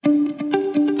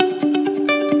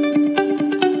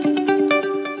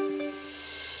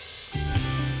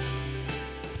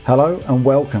Hello and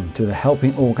welcome to the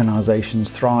Helping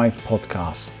Organisations Thrive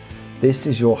podcast. This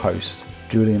is your host,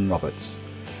 Julian Roberts.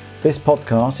 This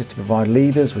podcast is to provide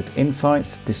leaders with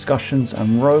insights, discussions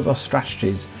and robust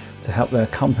strategies to help their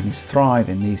companies thrive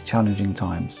in these challenging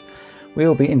times. We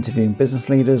will be interviewing business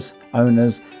leaders,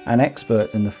 owners and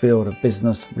experts in the field of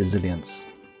business resilience.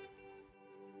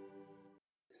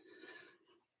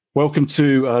 Welcome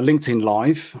to LinkedIn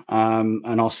Live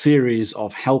and our series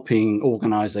of helping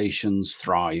organizations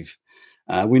thrive.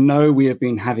 We know we have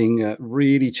been having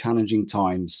really challenging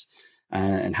times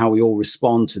and how we all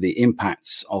respond to the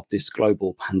impacts of this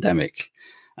global pandemic.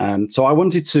 So I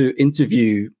wanted to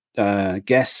interview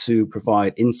guests who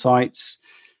provide insights,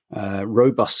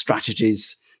 robust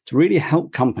strategies to really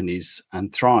help companies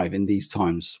and thrive in these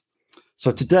times.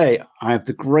 So today I have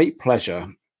the great pleasure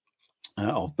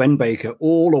of Ben Baker,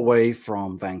 all the way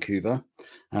from Vancouver.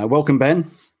 Welcome, Ben.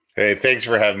 Hey, thanks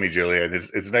for having me, Julian.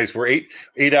 It's nice. We're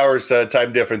eight hours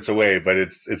time difference away, but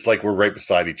it's like we're right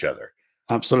beside each other.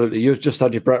 Absolutely. You've just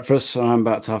had your breakfast, and I'm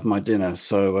about to have my dinner.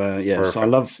 So yes, perfect. I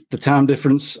love the time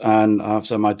difference, and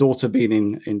so my daughter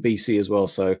being in BC as well.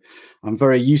 So I'm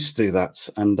very used to that,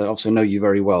 and obviously know you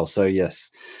very well. So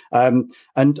yes, and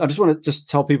I just want to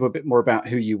tell people a bit more about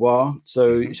who you are.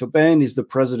 So Ben is the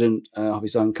president of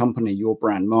his own company, Your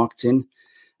Brand Marketing,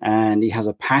 and he has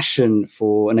a passion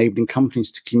for enabling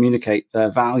companies to communicate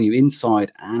their value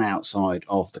inside and outside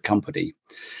of the company.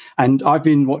 And I've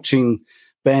been watching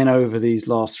Ben over these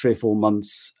last 3 or 4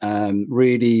 months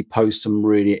really post some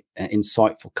really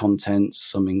insightful content,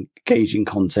 some engaging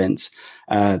content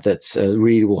that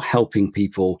really will helping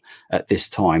people at this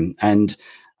time. And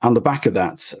on the back of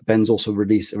that, Ben's also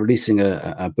releasing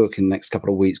a book in the next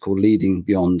couple of weeks called Leading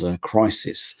Beyond a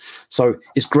Crisis. So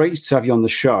it's great to have you on the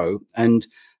show. And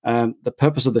the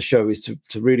purpose of the show is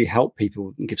to really help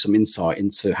people and give some insight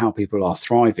into how people are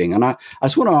thriving. And I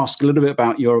just want to ask a little bit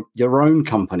about your own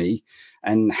company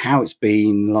and how it's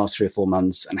been the last 3 or 4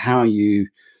 months and how you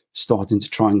starting to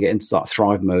try and get into that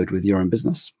thrive mode with your own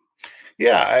business.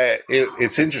 Yeah,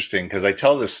 it's interesting because I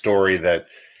tell this story that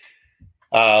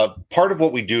part of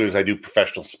what we do is I do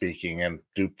professional speaking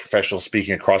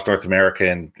across North America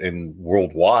and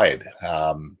worldwide.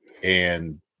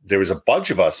 And there was a bunch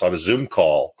of us on a Zoom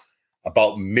call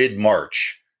about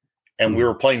mid-March, and we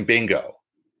were playing bingo.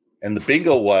 And the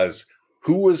bingo was,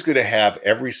 who was going to have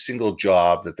every single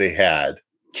job that they had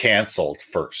canceled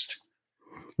first?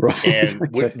 Right. And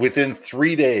Okay. within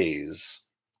 3 days,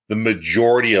 the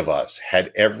majority of us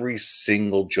had every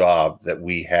single job that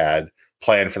we had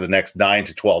planned for the next 9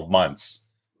 to 12 months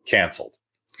canceled.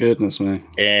 Goodness me.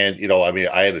 And,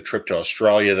 I had a trip to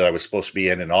Australia that I was supposed to be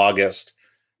in August,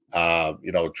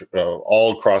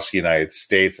 all across the United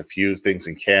States, a few things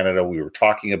in Canada. We were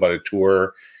talking about a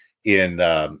tour in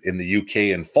the UK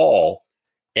in fall.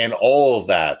 And all of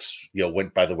that,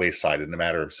 went by the wayside in a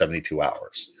matter of 72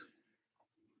 hours.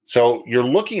 So you're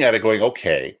looking at it going,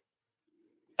 okay,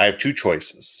 I have 2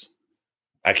 choices.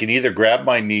 I can either grab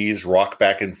my knees, rock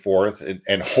back and forth,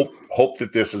 and hope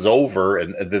that this is over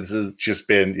and this has just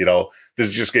been, this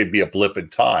is just going to be a blip in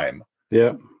time.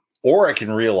 Yeah. Or I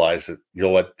can realize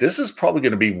that, this is probably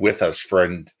going to be with us for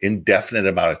an indefinite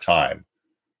amount of time.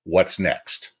 What's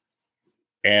next?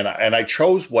 And I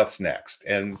chose what's next.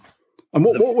 And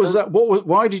what was that?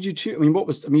 Why did you choose?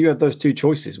 You had those 2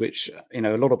 choices, which, a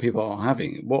lot of people are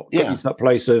having. What got you to that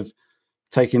place of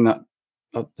taking that,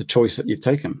 the choice that you've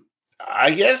taken?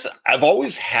 I guess I've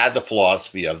always had the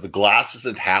philosophy of the glass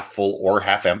isn't half full or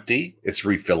half empty. It's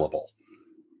refillable.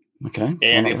 Okay.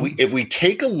 And if we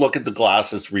take a look at the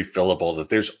glass as refillable, that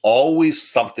there's always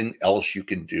something else you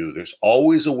can do. There's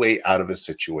always a way out of a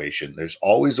situation. There's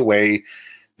always a way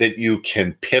that you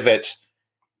can pivot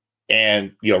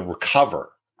and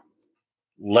recover.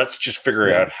 Let's just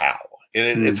figure out how.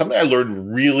 And it's something I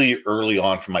learned really early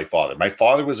on from my father. My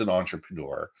father was an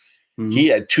entrepreneur. Mm-hmm. He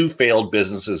had 2 failed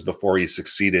businesses before he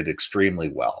succeeded extremely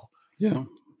well. Yeah.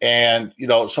 And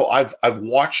so I've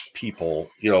watched people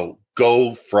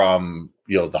go from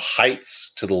the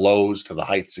heights to the lows to the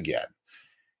heights again.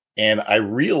 And I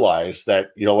realized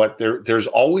that, there's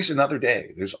always another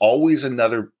day. There's always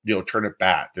another, turn at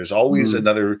bat. There's always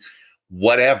another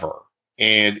whatever.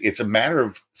 And it's a matter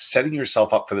of setting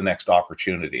yourself up for the next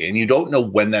opportunity. And you don't know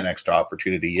when that next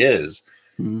opportunity is.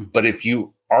 But if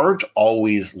you aren't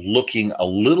always looking a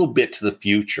little bit to the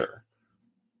future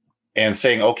and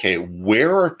saying, okay,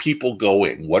 where are people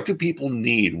going? What do people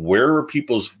need? Where are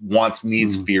people's wants,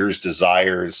 needs, fears,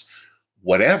 desires,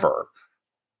 whatever?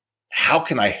 How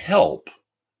can I help?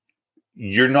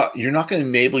 You're not going to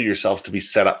enable yourself to be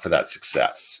set up for that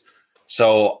success.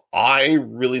 So I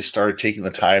really started taking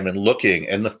the time and looking.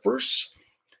 And the first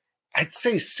I'd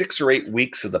say 6 or 8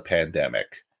 weeks of the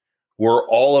pandemic were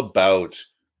all about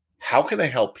how can I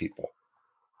help people?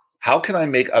 How can I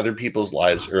make other people's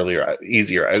lives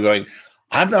easier?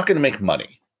 I'm not going to make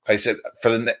money. I said, for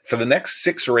the next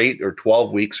 6 or 8 or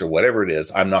 12 weeks or whatever it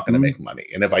is, I'm not going to make money.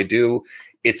 And if I do,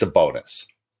 it's a bonus.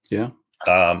 Yeah.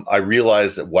 I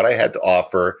realized that what I had to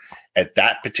offer at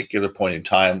that particular point in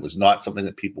time was not something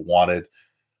that people wanted.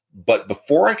 But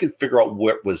before I could figure out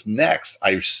what was next,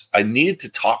 I needed to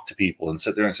talk to people and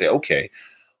sit there and say, okay,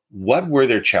 what were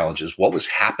their challenges? What was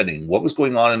happening? What was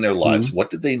going on in their lives? What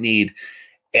did they need?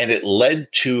 And it led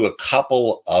to a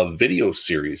couple of video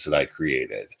series that I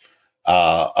created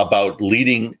about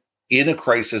leading in a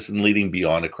crisis and leading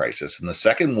beyond a crisis. And the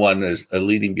second one is a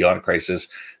leading beyond a crisis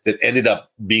that ended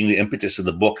up being the impetus of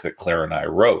the book that Claire and I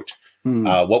wrote.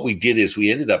 What we did is we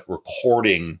ended up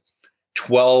recording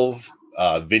 12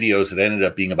 videos that ended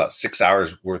up being about 6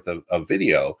 hours worth of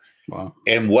video. Wow.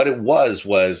 And what it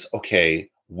was, okay,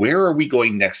 where are we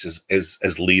going next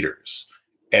as leaders,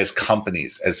 as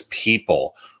companies, as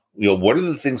people? What are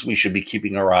the things we should be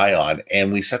keeping our eye on?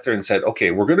 And we sat there and said,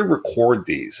 okay, we're going to record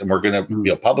these and we're going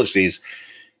to publish these,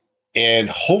 and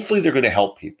hopefully they're going to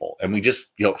help people. And we just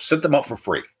sent them out for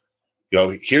free.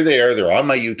 Here they are. They're on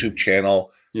my YouTube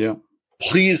channel. Yeah.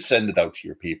 Please send it out to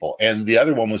your people. And the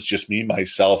other one was just me,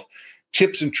 myself,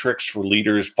 tips and tricks for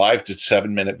leaders, 5 to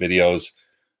 7 minute videos,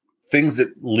 things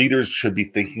that leaders should be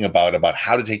thinking about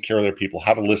how to take care of their people,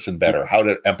 how to listen better, how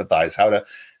to empathize,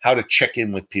 how to check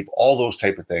in with people, all those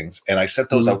type of things. And I sent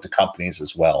those out to companies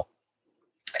as well.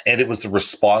 And it was the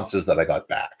responses that I got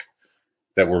back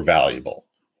that were valuable.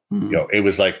 It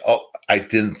was like, oh, I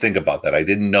didn't think about that. I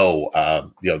didn't know,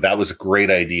 that was a great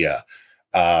idea.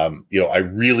 I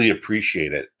really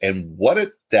appreciate it. And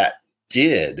what that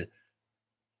did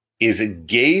is it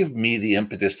gave me the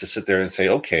impetus to sit there and say,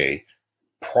 okay,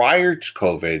 prior to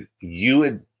COVID, you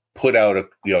had put out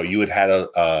you had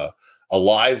a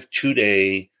live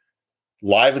 2-day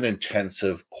live and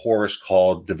intensive course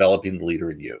called Developing the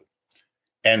Leader in You.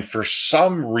 And for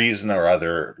some reason or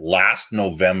other, last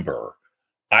November,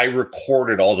 I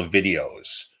recorded all the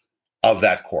videos of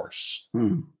that course.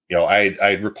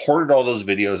 I recorded all those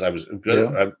videos. I was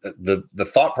good. The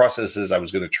thought process is I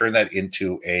was going to turn that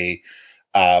into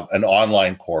an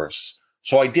online course.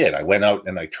 So I did. I went out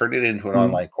and I turned it into an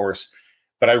online course,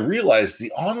 but I realized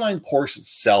the online course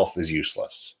itself is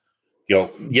useless.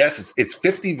 Yes, it's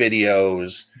 50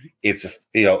 videos. It's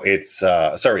 25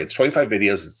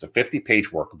 videos. It's a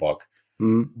 50-page workbook.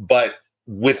 But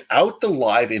without the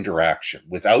live interaction,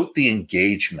 without the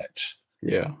engagement,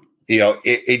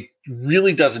 it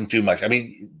really doesn't do much. I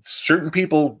mean, certain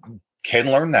people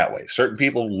can learn that way. Certain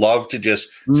people love to just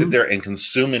sit there and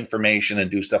consume information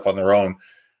and do stuff on their own.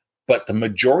 But the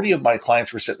majority of my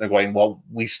clients were sitting there going, well,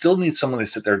 we still need someone to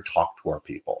sit there and talk to our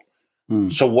people.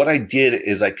 So what I did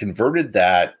is I converted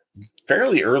that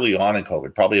fairly early on in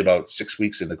COVID, probably about 6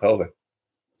 weeks into COVID,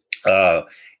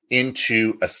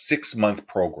 into a 6-month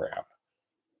program.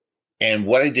 And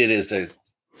what I did is I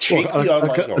take the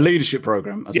online a leadership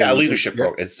program. A leadership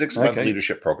program. It's a 6-month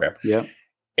leadership program. Yeah.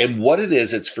 And what it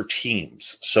is, it's for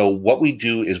teams. So what we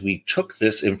do is we took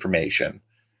this information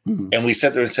and we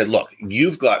sat there and said, look,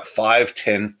 you've got 5,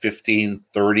 10, 15,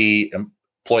 30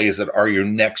 employees that are your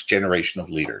next generation of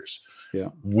leaders. Yeah.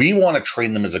 We want to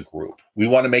train them as a group. We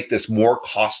want to make this more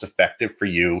cost effective for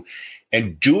you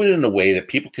and do it in a way that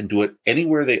people can do it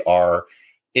anywhere they are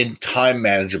in time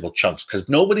manageable chunks, because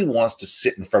nobody wants to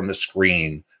sit in front of a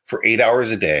screen for 8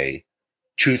 hours a day,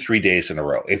 2-3 days in a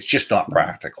row. It's just not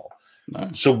practical. No.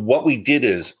 So what we did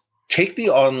is take the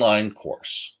online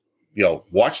course,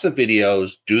 watch the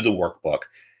videos, do the workbook,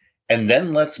 and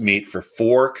then let's meet for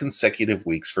 4 consecutive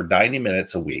weeks for 90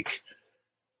 minutes a week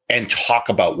and talk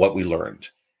about what we learned.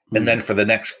 And then for the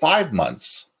next 5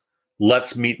 months,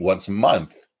 let's meet once a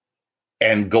month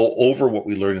and go over what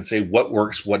we learned and say what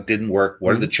works, what didn't work,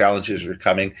 what are the challenges that are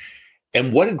coming.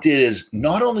 And what it did is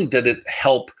not only did it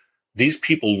help these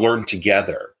people learn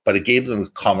together, but it gave them a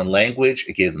common language,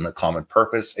 it gave them a common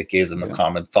purpose, it gave them a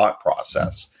common thought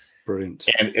process. Brilliant.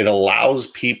 And it allows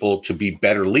people to be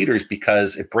better leaders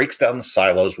because it breaks down the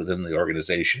silos within the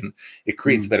organization. It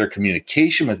creates better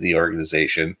communication with the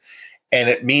organization. And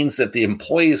it means that the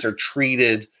employees are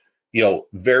treated,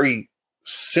 very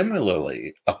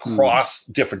similarly across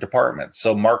different departments.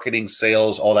 So marketing,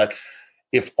 sales, all that.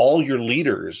 If all your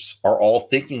leaders are all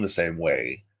thinking the same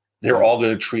way, they're all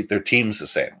going to treat their teams the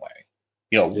same way.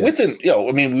 Within,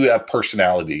 we have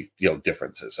personality,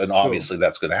 differences, and obviously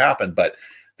that's going to happen, but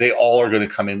they all are going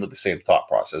to come in with the same thought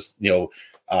process.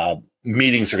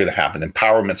 Meetings are going to happen,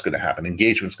 empowerment's going to happen,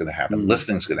 engagement's going to happen,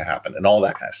 listening's going to happen, and all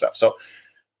that kind of stuff. So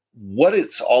what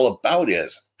it's all about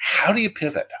is, how do you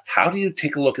pivot? How do you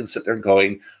take a look and sit there and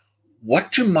going,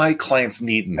 what do my clients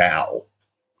need now?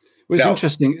 Well, it's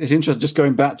interesting. It's interesting. Just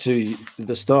going back to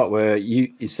the start, where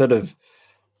you, instead of,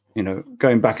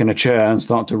 going back in a chair and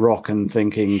start to rock and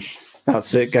thinking,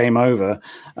 that's it, game over.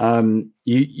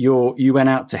 You went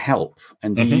out to help,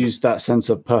 and you used that sense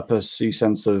of purpose, you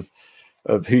sense of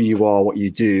who you are, what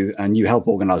you do, and you help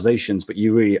organizations, but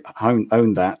you really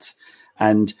own that.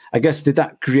 And I guess, did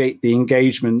that create the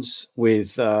engagements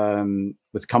with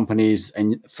companies?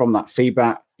 And from that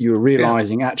feedback, you were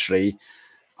realizing, actually,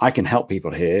 I can help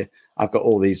people here. I've got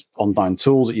all these online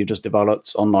tools that you just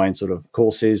developed, online sort of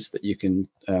courses that you can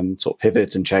sort of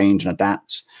pivot and change and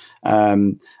adapt.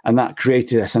 And that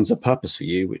created a sense of purpose for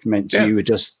you, which meant you were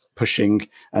just pushing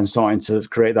and starting to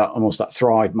create that almost that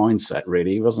Thrive mindset,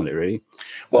 really, wasn't it, really?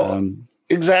 Well,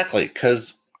 exactly.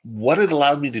 Because what it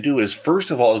allowed me to do is, first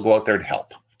of all, go out there and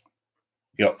help.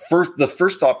 The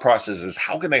first thought process is,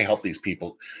 how can I help these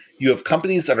people? You have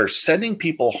companies that are sending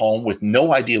people home with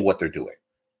no idea what they're doing.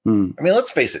 I mean,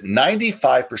 let's face it,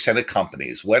 95% of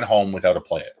companies went home without a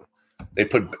plan. They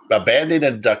put a Band-Aid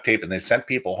and duct tape and they sent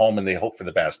people home and they hope for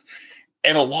the best.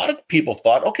 And a lot of people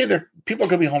thought, okay, people are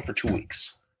going to be home for 2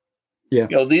 weeks. Yeah.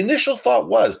 The initial thought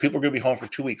was people are going to be home for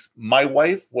 2 weeks. My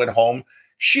wife went home.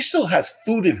 She still has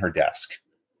food in her desk.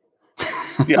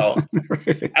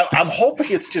 I'm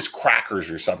hoping it's just crackers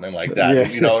or something like that,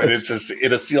 and it's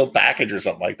in a sealed package or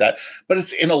something like that, but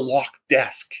it's in a locked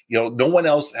desk. No one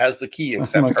else has the key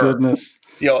except her. Goodness.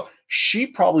 She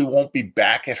probably won't be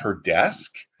back at her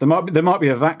desk. There might be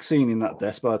a vaccine in that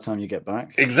desk by the time you get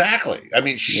back. Exactly. I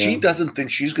mean, she doesn't think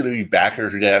she's going to be back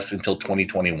at her desk until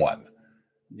 2021.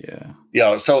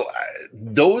 Yeah. So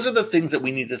those are the things that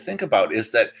we need to think about,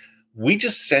 is that we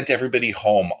just sent everybody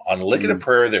home on a lick and a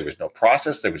prayer. There was no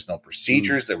process. There was no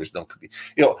procedures. There was no,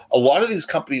 a lot of these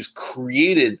companies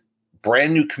created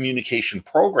brand new communication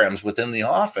programs within the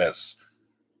office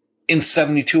in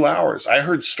 72 hours. I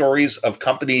heard stories of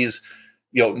companies,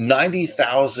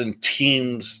 90,000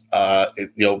 teams,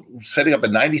 setting up a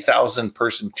 90,000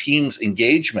 person teams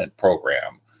engagement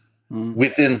program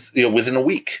within a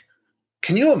week.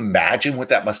 Can you imagine what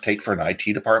that must take for an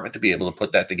IT department to be able to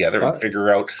put that together and figure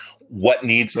out what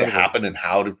needs to happen and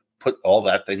how to put all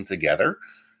that thing together?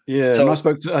 Yeah, so, and I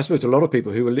spoke to a lot of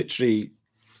people who were literally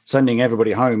sending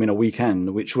everybody home in a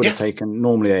weekend, which would have taken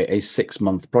normally a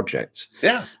 6-month project.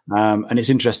 Yeah. And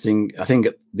it's interesting. I think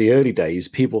at the early days,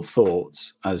 people thought,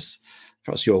 as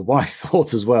perhaps your wife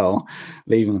thought as well,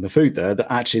 leaving the food there,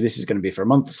 that actually this is going to be for a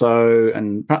month or so,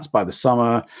 and perhaps by the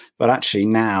summer. But actually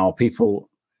now people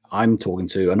I'm talking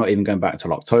to are not even going back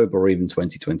till October or even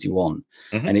 2021.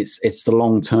 And it's the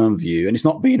long-term view. And it's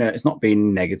not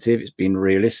been negative, it's been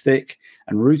realistic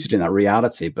and rooted in that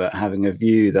reality, but having a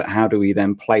view that how do we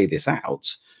then play this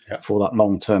out for that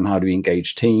long term? How do we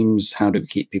engage teams? How do we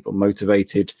keep people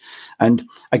motivated? And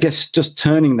I guess just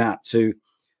turning that to,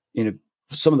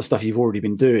 some of the stuff you've already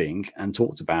been doing and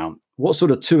talked about, what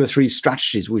sort of 2 or 3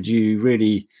 strategies would you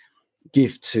really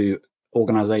give to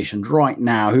organizations right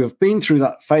now who have been through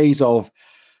that phase of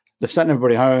they've sent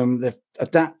everybody home, they've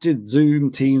adapted Zoom,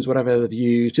 Teams, whatever they've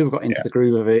used, people got into the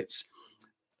groove of it.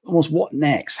 Almost what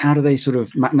next? How do they sort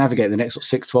of navigate the next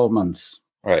 6, 12 months?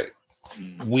 Right.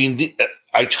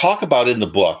 I talk about in the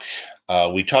book,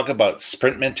 we talk about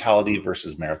sprint mentality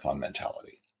versus marathon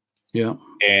mentality. Yeah.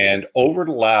 And over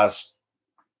the last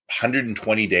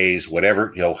 120 days,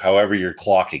 whatever, however you're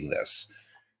clocking this,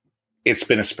 it's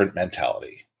been a sprint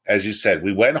mentality. As you said,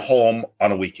 we went home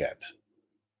on a weekend,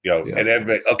 and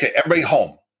everybody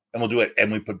home, and we'll do it.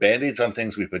 And we put Band-Aids on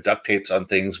things. We put duct tapes on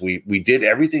things. We did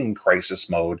everything in crisis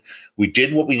mode. We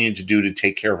did what we needed to do to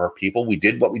take care of our people. We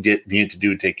did what we needed to do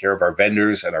to take care of our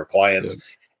vendors and our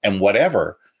clients and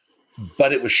whatever.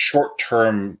 But it was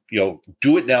short-term,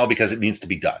 do it now because it needs to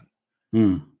be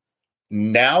done.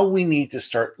 Now we need to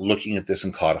start looking at this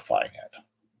and codifying it.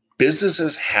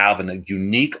 Businesses have a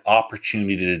unique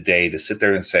opportunity today to sit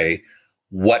there and say,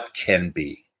 what can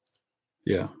be?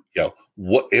 Yeah.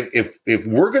 What if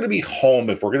we're going to be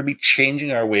home, if we're going to be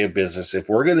changing our way of business, if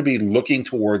we're going to be looking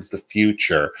towards the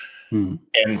future, and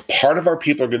part of our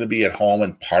people are going to be at home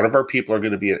and part of our people are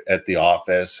going to be at the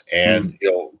office, and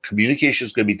communication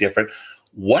is going to be different.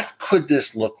 What could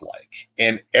this look like?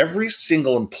 And every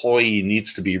single employee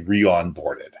needs to be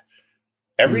re-onboarded.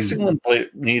 Every single employee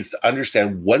needs to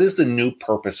understand, what is the new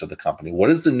purpose of the company?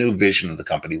 What is the new vision of the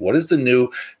company? What is the new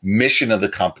mission of the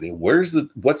company? What's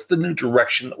the new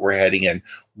direction that we're heading in?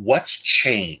 What's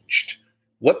changed?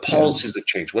 What policies have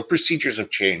changed? What procedures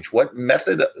have changed? What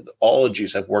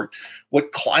methodologies have worked?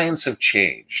 What clients have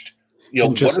changed? you know,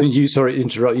 interesting.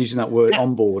 Interrupt using that word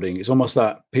onboarding. It's almost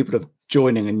that people are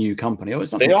joining a new company. Oh,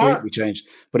 it's not completely changed,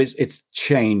 but it's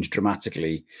changed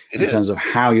dramatically in terms of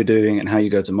how you're doing and how you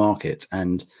go to market.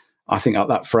 And I think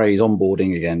that phrase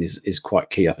onboarding again is quite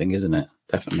key, I think, isn't it?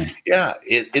 Definitely. Yeah,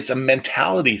 it's a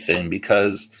mentality thing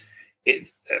because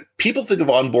people think of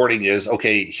onboarding as,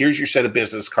 okay, here's your set of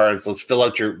business cards. Let's fill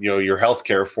out your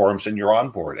healthcare forms and you're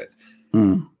onboarded.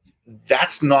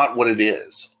 That's not what it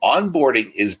is.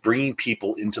 Onboarding is bringing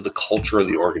people into the culture of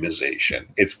the organization.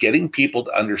 It's getting people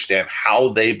to understand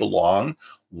how they belong,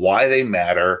 why they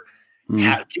matter,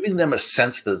 giving them a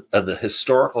sense of the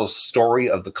historical story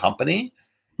of the company,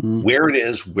 where it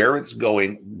is, where it's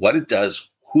going, what it does,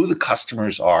 who the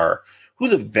customers are, who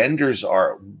the vendors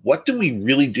are, what do we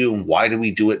really do and why do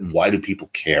we do it and why do people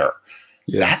care?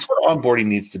 Yeah. That's what onboarding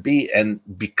needs to be. And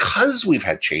because we've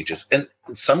had changes, and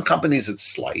some companies it's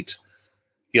slight,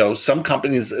 some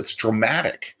companies it's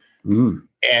dramatic.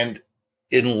 And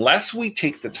unless we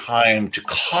take the time to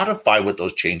codify what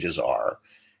those changes are,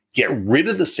 get rid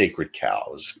of the sacred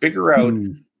cows, figure out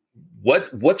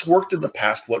what's worked in the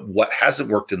past, what hasn't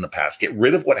worked in the past, get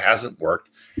rid of what hasn't worked,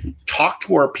 talk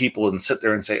to our people and sit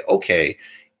there and say, okay,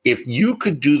 if you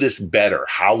could do this better,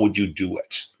 how would you do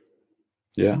it?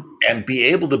 Yeah. And be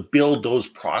able to build those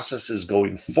processes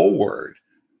going forward,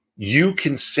 you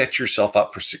can set yourself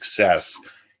up for success,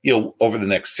 over the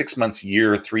next 6 months,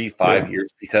 year, 3, 5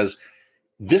 years, because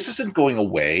this isn't going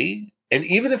away. And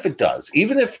even if it does,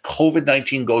 even if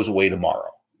COVID-19 goes away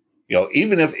tomorrow,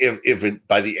 even if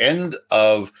by the end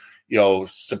of,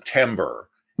 September,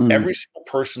 every single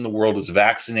person in the world is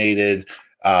vaccinated,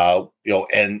 and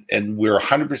we're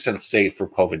 100% safe for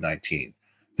COVID-19,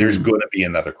 there's going to be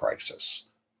another crisis.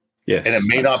 Yes, and it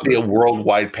may not be a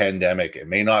worldwide pandemic. It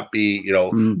may not be,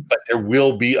 but there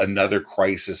will be another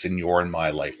crisis in your and my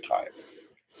lifetime.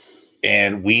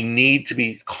 And we need to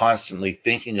be constantly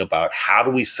thinking about how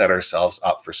do we set ourselves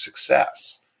up for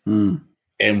success? And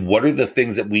what are the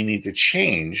things that we need to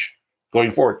change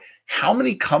going forward? How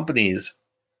many companies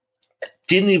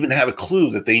didn't even have a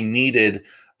clue that they needed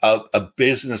a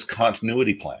business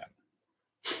continuity plan?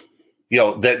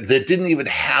 That didn't even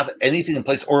have anything in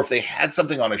place, or if they had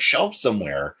something on a shelf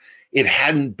somewhere, it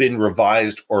hadn't been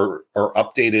revised or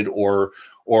updated or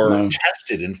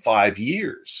tested in 5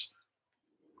 years.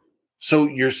 So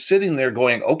you're sitting there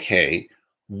going, okay,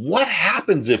 what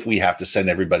happens if we have to send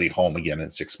everybody home again in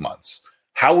 6 months?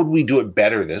 How would we do it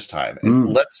better this time?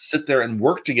 And let's sit there and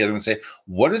work together and say,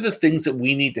 what are the things that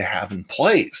we need to have in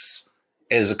place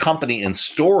as a company in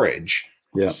storage,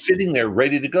 sitting there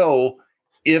ready to go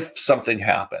if something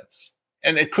happens?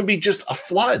 And it could be just a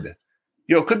flood.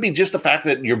 It could be just the fact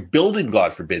that your building,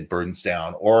 God forbid, burns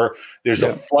down, or there's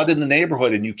a flood in the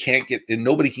neighborhood and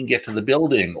nobody can get to the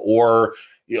building, or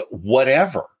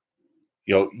whatever.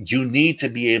 You need to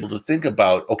be able to think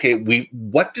about, okay,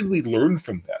 what did we learn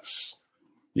from this?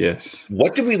 Yes.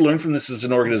 What did we learn from this as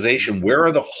an organization? Where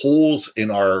are the holes in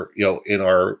our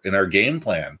game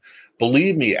plan?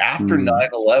 Believe me, after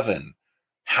 9/11,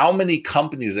 how many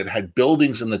companies that had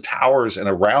buildings in the towers and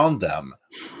around them,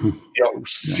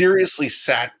 seriously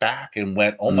sat back and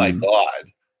went, oh my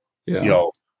God,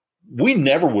 we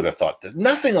never would have thought that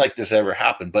nothing like this ever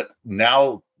happened. But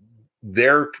now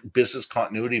their business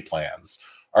continuity plans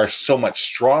are so much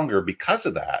stronger because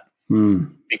of that.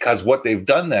 Because what they've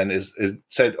done then is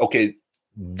said, okay,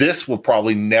 this will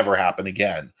probably never happen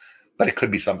again, but it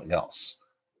could be something else.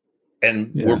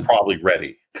 And we're probably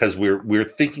ready because we're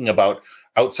thinking about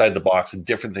outside the box and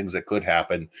different things that could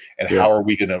happen, and how are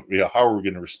we going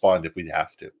to respond if we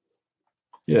have to?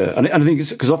 Yeah, and I think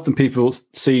it's because often people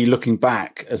see looking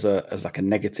back as like a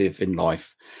negative in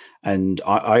life, and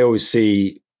I always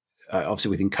see,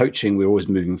 obviously within coaching, we're always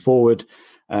moving forward,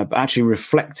 but actually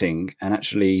reflecting and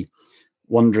actually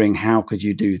wondering how could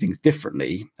you do things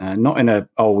differently, not in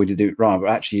we did it wrong, but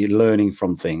actually learning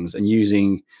from things and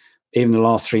using. Even the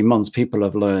last 3 months, people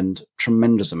have learned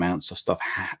tremendous amounts of stuff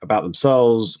about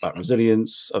themselves, about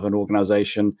resilience of an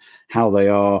organization, how they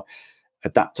are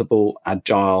adaptable,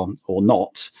 agile, or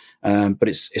not. But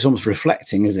it's almost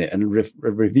reflecting, isn't it? And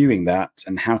reviewing that,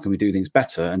 and how can we do things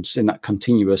better? And just in that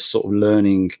continuous sort of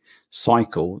learning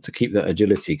cycle to keep that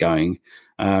agility going.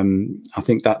 I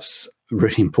think that's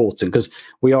really important because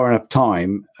we are in a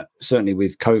time, certainly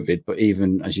with COVID, but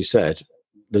even as you said,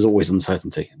 there's always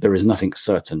uncertainty. There is nothing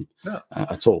certain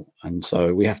at all. And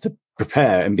so we have to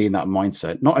prepare and be in that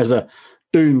mindset, not as a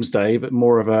doomsday, but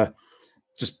more of a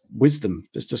just wisdom.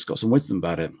 It's just got some wisdom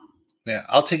about it. Yeah,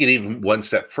 I'll take it even one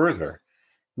step further.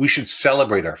 We should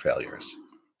celebrate our failures.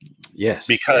 Yes.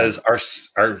 Because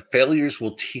our failures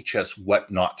will teach us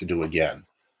what not to do again.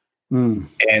 Mm.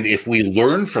 And if we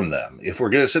learn from them, if we're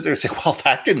going to sit there and say, well,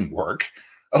 that didn't work.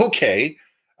 Okay.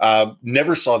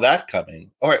 Never saw that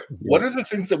coming. All right. What are the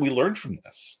things that we learned from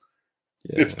this?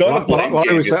 Yeah. It's not a blame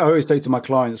game. I always say to my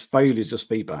clients, failure is just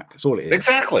feedback. That's all it is.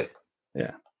 Exactly.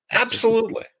 Yeah.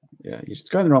 Absolutely. Yeah. You're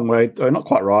just going the wrong way. Or not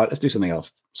quite right. Let's do something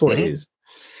else. That's all it is.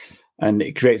 And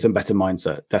it creates a better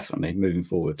mindset, definitely, moving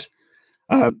forward.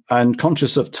 And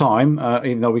conscious of time,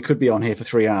 even though we could be on here for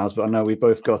 3 hours, but I know we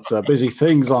both got busy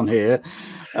things on here.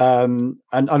 And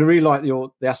I really like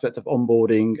the aspect of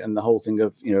onboarding and the whole thing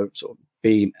of, sort of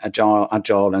being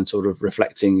agile and sort of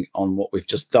reflecting on what we've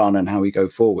just done and how we go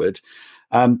forward.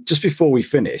 Just before we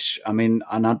finish, and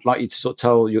I'd like you to sort of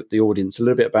tell the audience a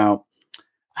little bit about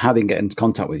how they can get into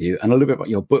contact with you and a little bit about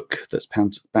your book that's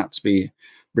about to be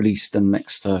released in the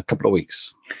next couple of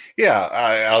weeks. Yeah,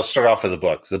 I'll start off with the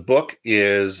book. The book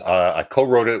is, I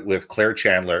co-wrote it with Claire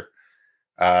Chandler.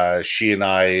 She and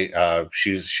I,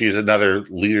 she's another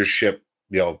leadership,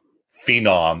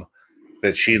 phenom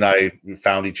that she and I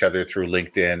found each other through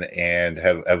LinkedIn and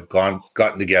have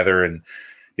gotten together. And,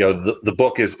 the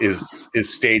book is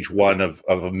stage one of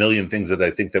a million things that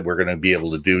I think that we're going to be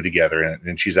able to do together.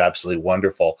 And she's absolutely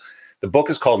wonderful. The book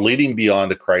is called Leading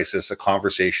Beyond a Crisis, a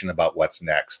conversation about what's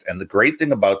next. And the great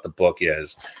thing about the book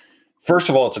is, first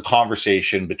of all, it's a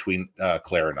conversation between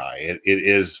Claire and I. It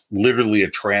is literally a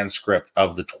transcript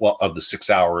of the 6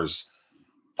 hours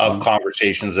of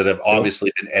conversations that have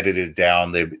obviously been edited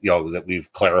down. That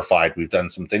we've clarified. We've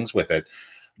done some things with it.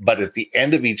 But at the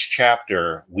end of each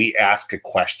chapter, we ask a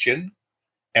question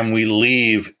and we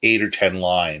leave 8 or 10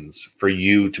 lines for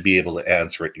you to be able to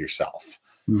answer it yourself.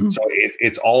 Mm-hmm. So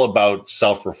it's all about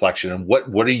self-reflection and what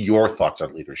are your thoughts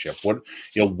on leadership? What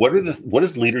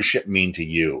does leadership mean to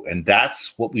you? And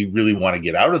that's what we really want to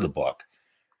get out of the book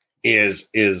is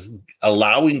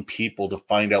allowing people to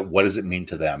find out what does it mean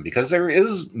to them, because there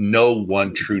is no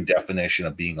one true definition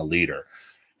of being a leader.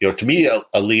 To me,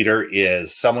 a leader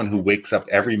is someone who wakes up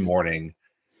every morning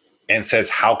and says,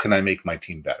 how can I make my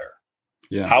team better?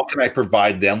 Yeah. How can I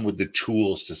provide them with the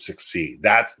tools to succeed?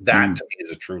 That to me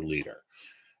is a true leader.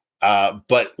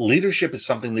 But leadership is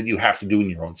something that you have to do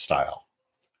in your own style,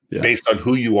 based on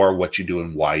who you are, what you do,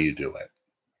 and why you do it.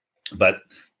 But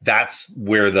that's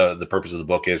where the purpose of the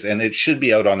book is, and it should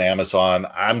be out on Amazon.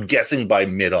 I'm guessing by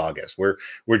mid-August. We're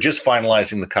just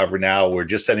finalizing the cover now. We're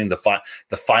just sending the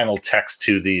final text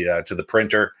to the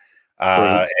printer,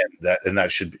 and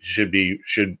that should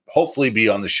hopefully be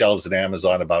on the shelves at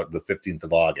Amazon about the 15th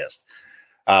of August.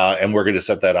 And we're going to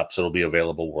set that up so it'll be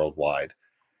available worldwide.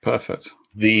 Perfect.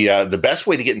 The best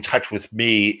way to get in touch with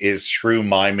me is through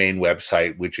my main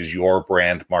website, which is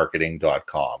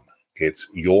yourbrandmarketing.com. It's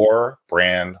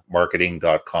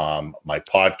yourbrandmarketing.com. My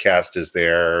podcast is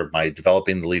there. My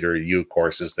Developing the Leader You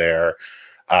course is there.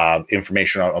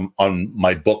 Information on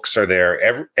my books are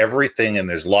there. Everything, and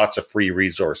there's lots of free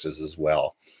resources as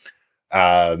well.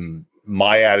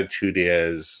 My attitude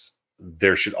is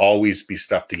there should always be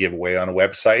stuff to give away on a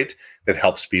website that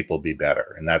helps people be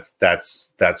better. And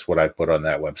that's what I put on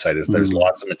that website is there's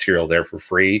lots of material there for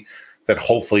free that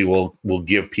hopefully will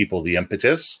give people the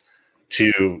impetus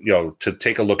to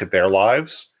take a look at their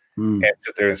lives and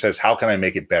sit there and says, how can I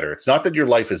make it better? It's not that your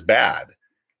life is bad.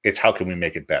 It's how can we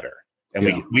make it better? And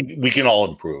we can all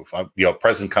improve,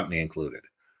 present company included.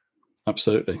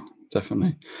 Absolutely.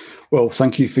 Definitely. Well,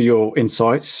 thank you for your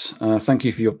insights. Thank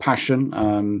you for your passion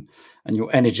and your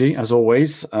energy, as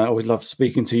always. I always love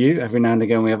speaking to you. Every now and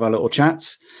again, we have our little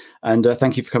chats. And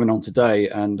thank you for coming on today,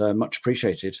 and much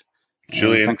appreciated.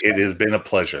 Julian, it has been a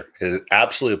pleasure. It is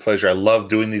absolutely a pleasure. I love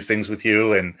doing these things with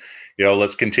you, and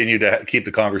let's continue to keep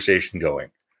the conversation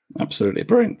going. Absolutely.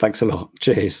 Brilliant. Thanks a lot.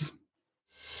 Cheers.